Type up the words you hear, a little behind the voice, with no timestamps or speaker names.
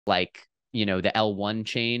like, the L1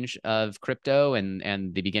 change of crypto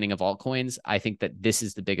and the beginning of altcoins, I think that this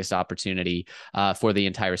is the biggest opportunity for the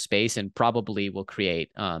entire space, and probably will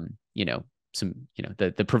create, some,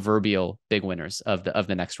 the proverbial big winners of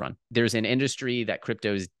the next run. There's an industry that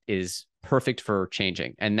crypto is perfect for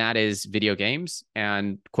changing, and that is video games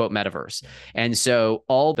and quote metaverse. And so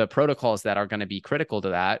all the protocols that are going to be critical to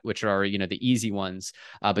that, which are, the easy ones,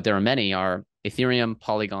 but there are many, are Ethereum,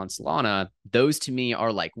 Polygon, Solana. Those to me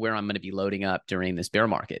are like where I'm going to be loading up during this bear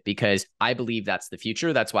market, because I believe that's the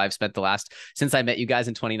future. That's why I've spent since I met you guys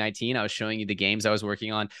in 2019, I was showing you the games I was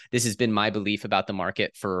working on. This has been my belief about the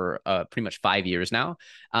market for pretty much 5 years now.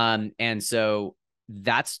 And so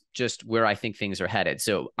that's just where I think things are headed.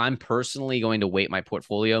 So I'm personally going to weight my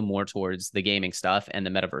portfolio more towards the gaming stuff and the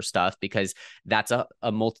metaverse stuff, because that's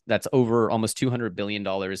that's over almost $200 billion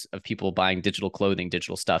of people buying digital clothing,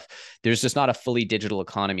 digital stuff. There's just not a fully digital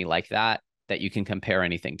economy like that you can compare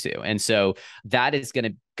anything to. And so that is going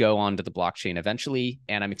to go onto the blockchain eventually.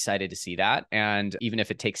 And I'm excited to see that. And even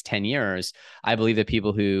if it takes 10 years, I believe that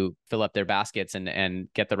people who fill up their baskets and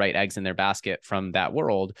get the right eggs in their basket from that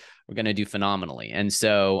world are going to do phenomenally. And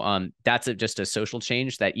so that's just a social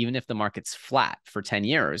change that even if the market's flat for 10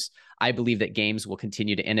 years, I believe that games will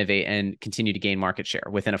continue to innovate and continue to gain market share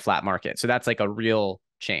within a flat market. So that's like a real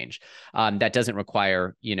change that doesn't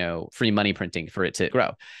require, free money printing for it to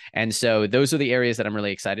grow. And so those are the areas that I'm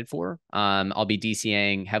really excited for. I'll be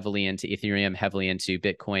DCAing heavily into Ethereum, heavily into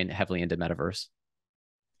Bitcoin, heavily into Metaverse.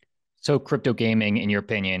 So crypto gaming, in your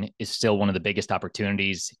opinion, is still one of the biggest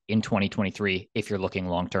opportunities in 2023 if you're looking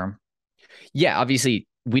long term? Yeah, obviously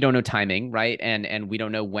we don't know timing, right? And we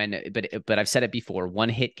don't know when, but I've said it before, one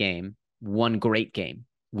hit game, one great game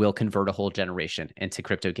will convert a whole generation into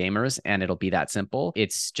crypto gamers, and it'll be that simple.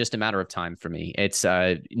 It's just a matter of time for me. It's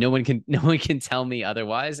no one can tell me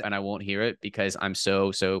otherwise, and I won't hear it, because I'm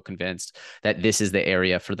so convinced that this is the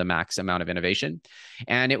area for the max amount of innovation.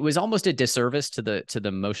 And it was almost a disservice to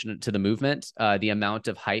the movement, the amount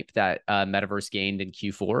of hype that Metaverse gained in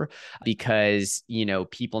Q4, because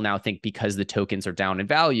people now think because the tokens are down in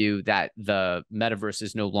value that the Metaverse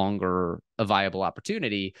is no longer a viable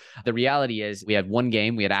opportunity. The reality is we had one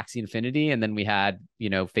game, we had Axie Infinity, and then we had,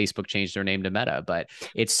 Facebook changed their name to Meta, but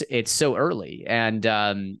it's so early, and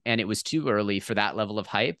it was too early for that level of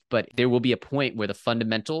hype. But there will be a point where the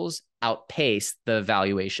fundamentals outpace the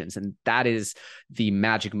valuations, and that is the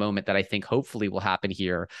magic moment that I think hopefully will happen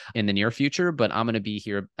here in the near future. But I'm going to be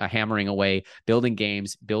here hammering away, building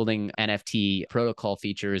games, building NFT protocol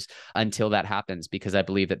features until that happens, because I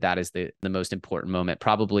believe that is the most important moment,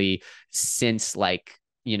 probably since the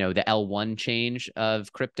L1 change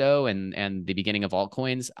of crypto and the beginning of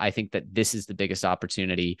altcoins. I think that this is the biggest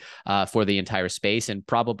opportunity for the entire space, and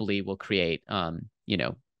probably will create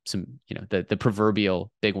some, the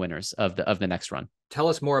proverbial big winners of the next run. Tell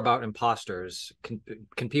us more about Imposters.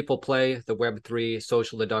 Can people play the Web3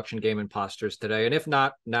 social deduction game Imposters today? And if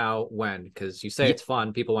not now, when? Because you say it's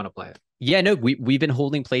fun, people want to play it. Yeah, no, we've been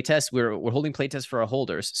holding playtests. We're holding playtests for our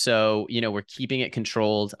holders. So, we're keeping it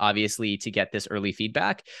controlled, obviously, to get this early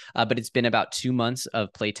feedback. But it's been about 2 months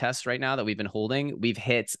of playtests right now that we've been holding. We've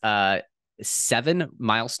hit 7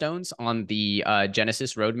 milestones on the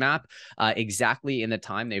Genesis roadmap, exactly in the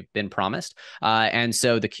time they've been promised. And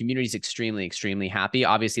so the community is extremely happy.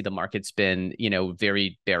 Obviously, the market's been,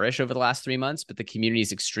 very bearish over the last 3 months, but the community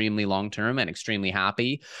is extremely long-term and extremely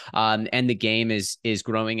happy. And the game is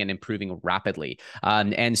growing and improving rapidly.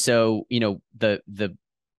 And so,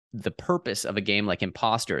 the purpose of a game like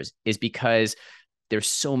Imposters is because there's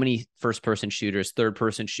so many first-person shooters,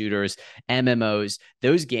 third-person shooters, MMOs.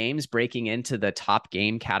 Those games breaking into the top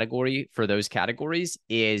game category for those categories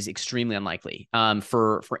is extremely unlikely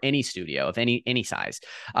for any studio of any size.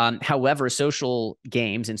 However, social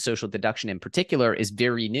games and social deduction in particular is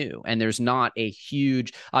very new, and there's not a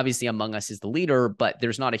huge. Obviously, Among Us is the leader, but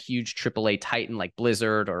there's not a huge AAA titan like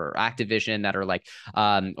Blizzard or Activision that are like,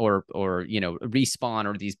 or Respawn,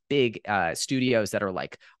 or these big studios that are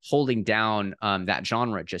like holding down that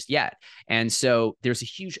genre just yet. And so there's a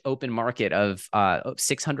huge open market of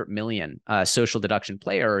 600 million social deduction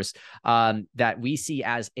players that we see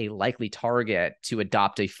as a likely target to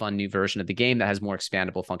adopt a fun new version of the game that has more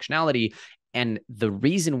expandable functionality. And the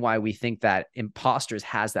reason why we think that Imposters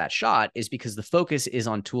has that shot is because the focus is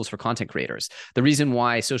on tools for content creators. The reason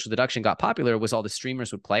why social deduction got popular was all the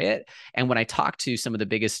streamers would play it. And when I talked to some of the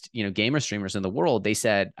biggest, gamer streamers in the world, I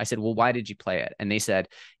said, well, why did you play it? And they said,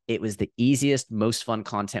 it was the easiest, most fun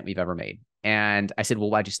content we've ever made. And I said, well,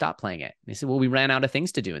 why'd you stop playing it? And they said, well, we ran out of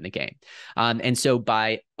things to do in the game. And so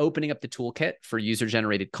by opening up the toolkit for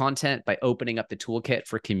user-generated content, by opening up the toolkit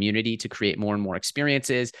for community to create more and more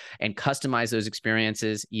experiences and customize those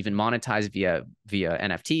experiences, even monetize via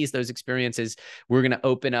NFTs, those experiences, we're going to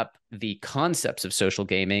open up the concepts of social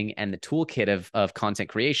gaming and the toolkit of content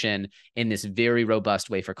creation in this very robust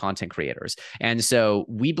way for content creators. And so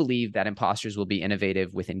we believe that Imposters will be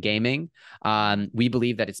innovative within gaming. We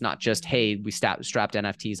believe that it's not just, hey, we strapped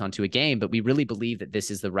NFTs onto a game, but we really believe that this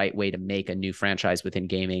is the right way to make a new franchise within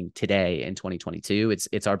gaming today in 2022.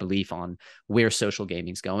 It's our belief on where social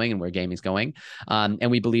gaming's going and where gaming's going. And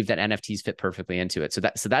we believe that NFTs fit perfectly into it. So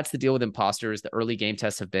that's the deal with Imposters. The early game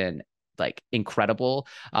tests have been like incredible.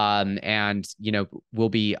 And, you know, we'll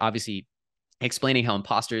be obviously explaining how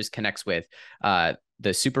Imposters connects with the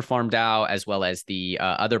Superfarm DAO, as well as the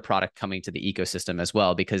other product coming to the ecosystem as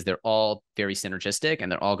well, because they're all very synergistic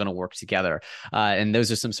and they're all going to work together. And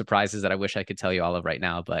those are some surprises that I wish I could tell you all of right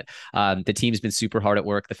now. But the team's been super hard at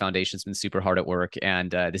work. The foundation's been super hard at work.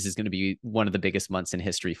 And this is going to be one of the biggest months in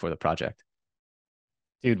history for the project.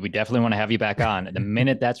 Dude, we definitely want to have you back on. The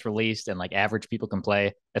minute that's released and like average people can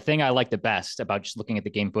play, the thing I like the best about just looking at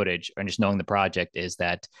the game footage and just knowing the project is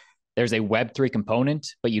that there's a Web3 component,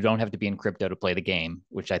 but you don't have to be in crypto to play the game,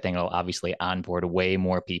 which I think will obviously onboard way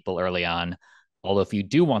more people early on. Although if you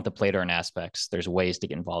do want the play to earn aspects, there's ways to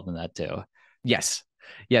get involved in that too. Yes.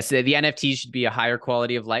 Yes, the NFTs should be a higher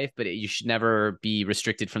quality of life, but you should never be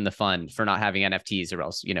restricted from the fun for not having NFTs, or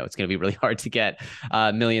else, you know, it's going to be really hard to get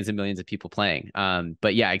millions and millions of people playing.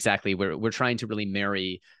 But yeah, exactly. We're trying to really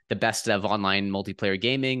marry the best of online multiplayer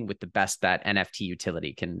gaming with the best that NFT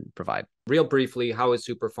utility can provide. Real briefly, how is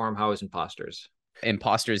Superfarm? How is Imposters?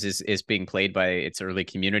 Imposters is being played by its early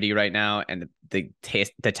community right now, and the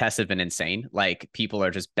tests have been insane. Like, people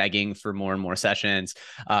are just begging for more and more sessions.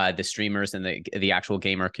 The streamers and the actual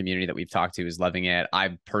gamer community that we've talked to is loving it.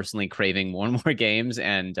 I'm personally craving more and more games,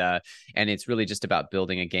 and it's really just about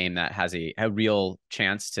building a game that has a real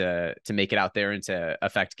chance to make it out there and to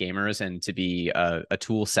affect gamers and to be a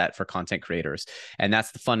tool set for content creators. And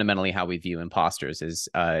that's fundamentally how we view Imposters is,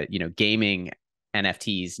 you know, gaming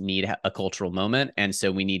NFTs need a cultural moment. And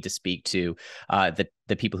so we need to speak to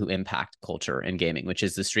the people who impact culture in gaming, which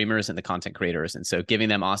is the streamers and the content creators. And so giving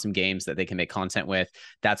them awesome games that they can make content with,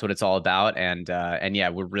 that's what it's all about. And yeah,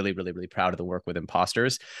 we're really, really, really proud of the work with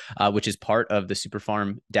Imposters, which is part of the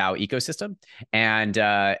Superfarm DAO ecosystem.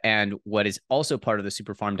 And what is also part of the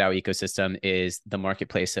Superfarm DAO ecosystem is the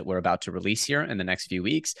marketplace that we're about to release here in the next few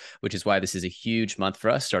weeks, which is why this is a huge month for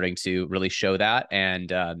us, starting to really show that,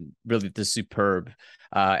 and really the superb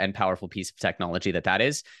and powerful piece of technology that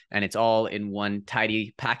is. And it's all in one tidy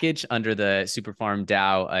package under the Superfarm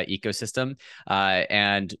DAO ecosystem.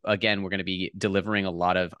 And again, we're going to be delivering a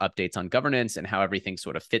lot of updates on governance and how everything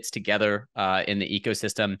sort of fits together in the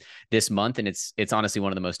ecosystem this month. And it's honestly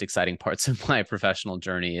one of the most exciting parts of my professional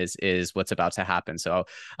journey is what's about to happen. So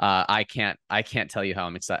I can't tell you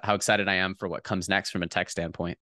how excited I am for what comes next from a tech standpoint.